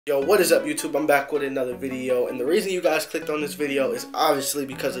Yo, what is up YouTube? I'm back with another video, and the reason you guys clicked on this video is obviously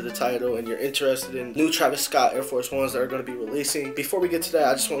because of the title and you're interested in new Travis Scott Air Force Ones that are going to be releasing. Before we get to that,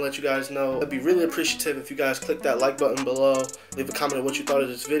 I just want to let you guys know I'd be really appreciative if you guys click that like button below, leave a comment on what you thought of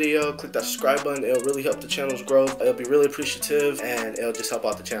this video, click that subscribe button. It'll really help the channel's growth. It'll be really appreciative and it'll just help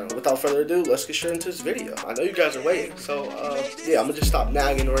out the channel. Without further ado, let's get straight into this video. I know you guys are waiting, so yeah, I'm gonna just stop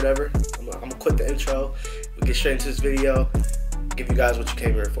nagging or whatever. I'm gonna quit the intro. We'll get straight into this video, give you guys what you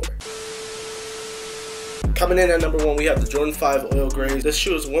came here for. Coming in at number 1, we have the Jordan 5 Oil Grays. This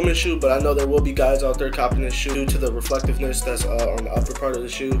shoe is a women's shoe, but I know there will be guys out there copying this shoe due to the reflectiveness that's on the upper part of the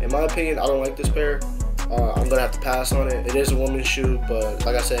shoe. In my opinion, I don't like this pair. I'm gonna have to pass on it. It is a woman's shoe, but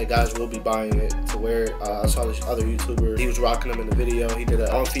like I said, guys will be buying it to wear it. I saw this other YouTuber, he was rocking them in the video. He did an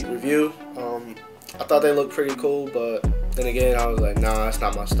on-feet review. I thought they looked pretty cool, but then again, I was like, nah, it's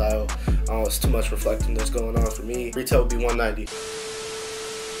not my style. It's too much reflectiveness going on for me. Retail would be $190.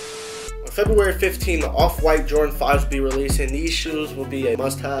 February 15, the off-white Jordan 5s will be releasing. These shoes will be a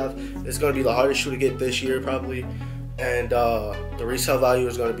must-have. It's going to be the hardest shoe to get this year probably, and the resale value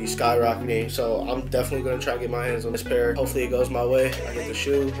is going to be skyrocketing, so I'm definitely going to try to get my hands on this pair. Hopefully it goes my way. I get the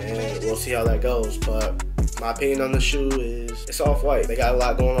shoe and we'll see how that goes, but my opinion on the shoe is it's off-white. They got a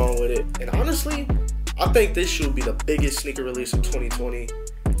lot going on with it, and honestly, I think this shoe will be the biggest sneaker release of 2020.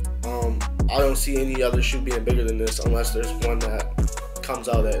 I don't see any other shoe being bigger than this unless there's one that comes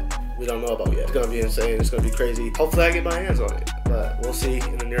out that we don't know about yet. It's gonna be insane. It's gonna be crazy. Hopefully I get my hands on it, but we'll see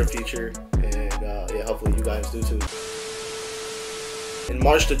in the near future, and yeah, hopefully you guys do too. In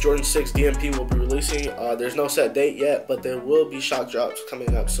March, the Jordan 6 DMP will be releasing. There's no set date yet, but there will be shock drops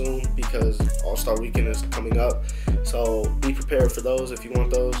coming up soon because All-Star Weekend is coming up, so be prepared for those if you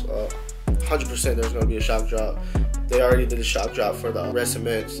want those. 100% there's gonna be a shock drop. They already did a shock drop for the Red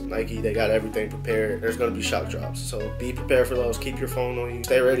Cements. Nike, they got everything prepared. There's gonna be shock drops, so be prepared for those. Keep your phone on you.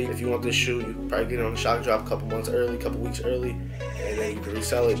 Stay ready. If you want this shoe, you can probably get it on a shock drop a couple months early, couple weeks early, and then you can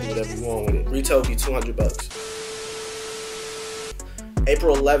resell it, do whatever you want with it. Retail will be $200.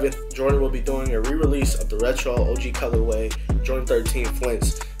 April 11th, Jordan will be doing a re-release of the retro OG colorway Jordan 13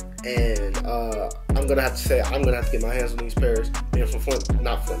 Flints. And I'm gonna have to say, I'm gonna have to get my hands on these pairs. Being from Flint,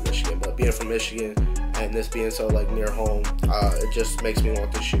 not Flint, Michigan, but being from Michigan, and this being so like near home, it just makes me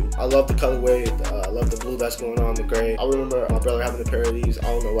want this shoe. I love the colorway. I love the blue that's going on, the gray. I remember my brother having a pair of these. I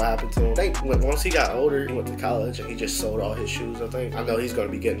don't know what happened to him. I think once he got older, he went to college and he just sold all his shoes, I think. I know he's gonna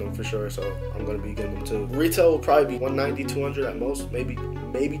be getting them for sure, so I'm gonna be getting them too. Retail will probably be $190, $200 at most, maybe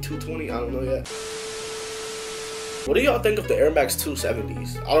 $220. I don't know yet. What do y'all think of the Air Max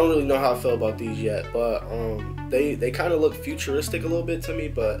 270s? I don't really know how I feel about these yet, but they kind of look futuristic a little bit to me,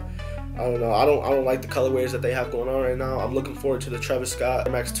 but I don't know. I don't like the colorways that they have going on right now. I'm looking forward to the Travis Scott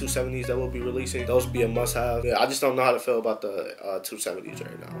Air Max 270s that will be releasing. Those will be a must-have. Yeah, I just don't know how to feel about the 270s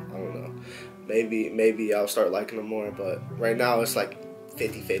right now. I don't know. Maybe I'll start liking them more, but right now it's like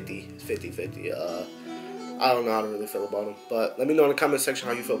 50-50. 50-50. I don't know how to really feel about them, but let me know in the comment section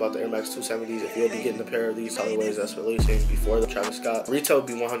how you feel about the Air Max 270s. If you'll be getting a pair of these colorways that's releasing before the Travis Scott. Retail will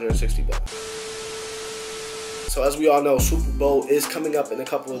be $160. So as we all know, Super Bowl is coming up in a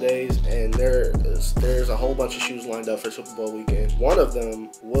couple of days, and there's a whole bunch of shoes lined up for Super Bowl weekend. One of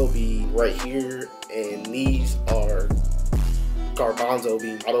them will be right here, and these are Garbanzo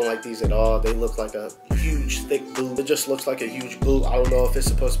beans. I don't like these at all. They look like a huge thick boot. It just looks like a huge boot. I don't know if it's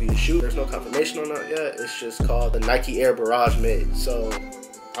supposed to be a shoe. There's no confirmation on that yet. It's just called the Nike Air Barrage Mid. So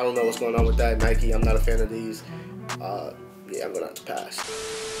I don't know what's going on with that. Nike, I'm not a fan of these. Yeah, I'm gonna have to pass.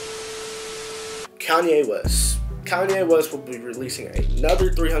 Kanye West will be releasing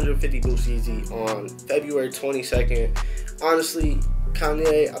another 350 Boost Yeezy on February 22nd. Honestly,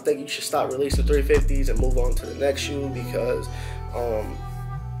 Kanye, I think you should stop releasing 350s and move on to the next shoe because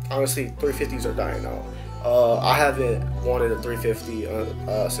honestly, 350s are dying out. I haven't wanted a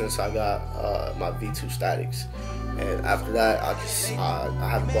 350 since I got my V2 Statics, and after that I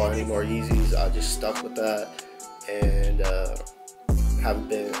haven't bought any more Yeezys. I just stuck with that, and haven't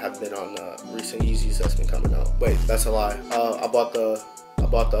been on the recent Yeezys that's been coming out. Wait, that's a lie. I bought the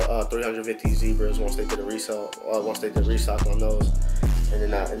 350 Zebras once they did a resale, once they did restock on those, and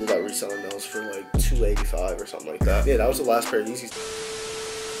then I ended up reselling those for like $285 or something like that. Yeah, that was the last pair of Yeezys.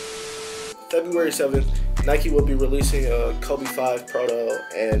 February 7th, Nike will be releasing a Kobe 5 Proto,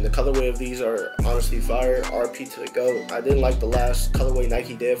 and the colorway of these are honestly fire. RP to the GOAT. I didn't like the last colorway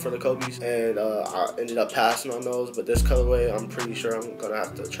Nike did for the Kobe's, and I ended up passing on those, but this colorway, I'm pretty sure I'm gonna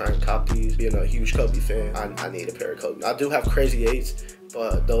have to try and cop these. Being a huge Kobe fan, I need a pair of Kobe. I do have Crazy 8s,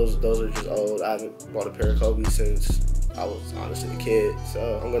 but those are just old. I haven't bought a pair of Kobe since I was honestly a kid,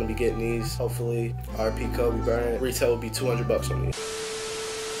 so I'm gonna be getting these. Hopefully, RP Kobe Bryant. Retail will be $200 on these.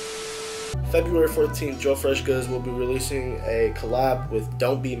 February 14th, Joe Fresh Goods will be releasing a collab with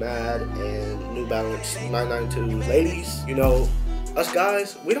Don't Be Mad and New Balance 992. Ladies, you know, us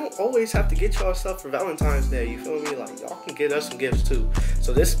guys, we don't always have to get y'all stuff for Valentine's Day, you feel me? Like, y'all can get us some gifts too.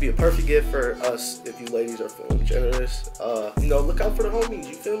 So this would be a perfect gift for us if you ladies are feeling generous. You know, look out for the homies,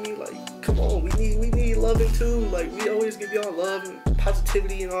 you feel me? Like, come on, we need loving too. Like, we always give y'all love and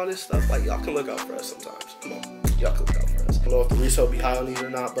positivity and all this stuff. Like, y'all can look out for us sometimes. Come on, y'all can look out for us. I don't know if the resale be high on these or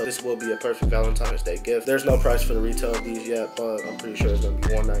not, but this will be a perfect Valentine's Day gift. There's no price for the retail of these yet, but I'm pretty sure it's gonna be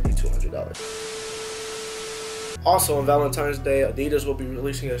 $190, $200. Also on Valentine's Day, Adidas will be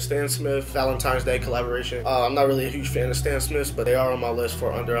releasing a Stan Smith Valentine's Day collaboration. I'm not really a huge fan of Stan Smiths, but they are on my list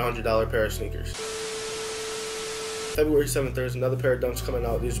for under $100 pair of sneakers. February 7th, there's another pair of Dunks coming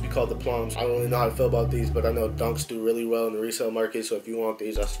out. These will be called the Plums. I don't really know how to feel about these, but I know Dunks do really well in the resale market, so if you want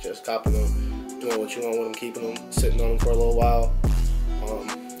these, I suggest copping them, doing what you want with them, keeping them, sitting on them for a little while.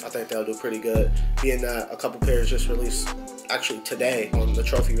 I think they'll do pretty good. Being that a couple pairs just released actually today on the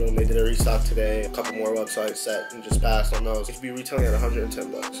trophy room. They did a restock today. A couple more websites set and just passed on those. It could be retailing at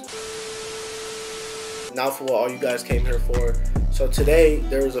 110 bucks. Now for what all you guys came here for. So today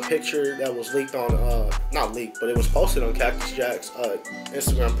there was a picture that was leaked on, not leaked, but it was posted on Cactus Jack's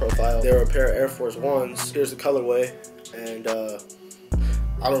Instagram profile. There were a pair of Air Force Ones. Here's the colorway, and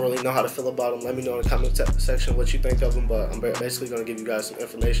I don't really know how to feel about them. Let me know in the comment section what you think of them, but I'm basically going to give you guys some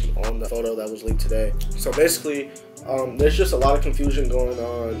information on the photo that was leaked today. So basically, there's just a lot of confusion going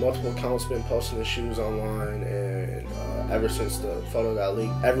on. Multiple accounts been posting the shoes online, and ever since the photo got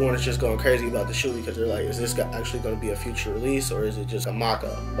leaked, everyone is just going crazy about the shoe because they're like, is this actually going to be a future release, or is it just a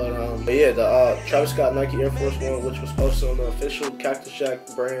mock-up? But yeah, the Travis Scott Nike Air Force One, which was posted on the official Cactus Jack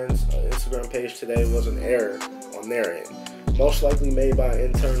brand's Instagram page today, was an error on their end. Most likely made by an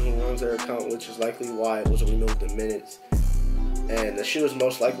intern who runs their account, which is likely why it was removed in minutes. And the shoe is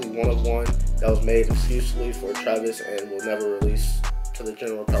most likely one of one that was made exclusively for Travis and will never release to the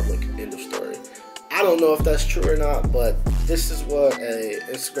general public. End of story. I don't know if that's true or not, but this is what a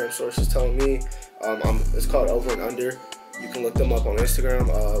Instagram source is telling me. It's called Over and Under. You can look them up on Instagram.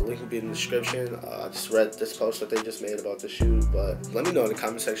 Link will be in the description. I just read this post that they just made about the shoe, but let me know in the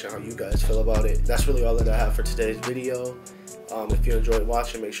comment section how you guys feel about it. That's really all that I have for today's video. If you enjoyed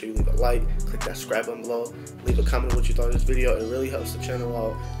watching, make sure you leave a like, click that subscribe button below, leave a comment what you thought of this video. It really helps the channel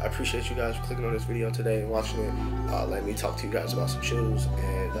out. I appreciate you guys for clicking on this video today and watching it. Let me talk to you guys about some shoes,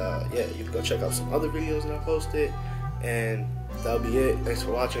 and yeah, you can go check out some other videos that I posted, and that'll be it. Thanks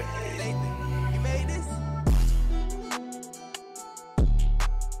for watching.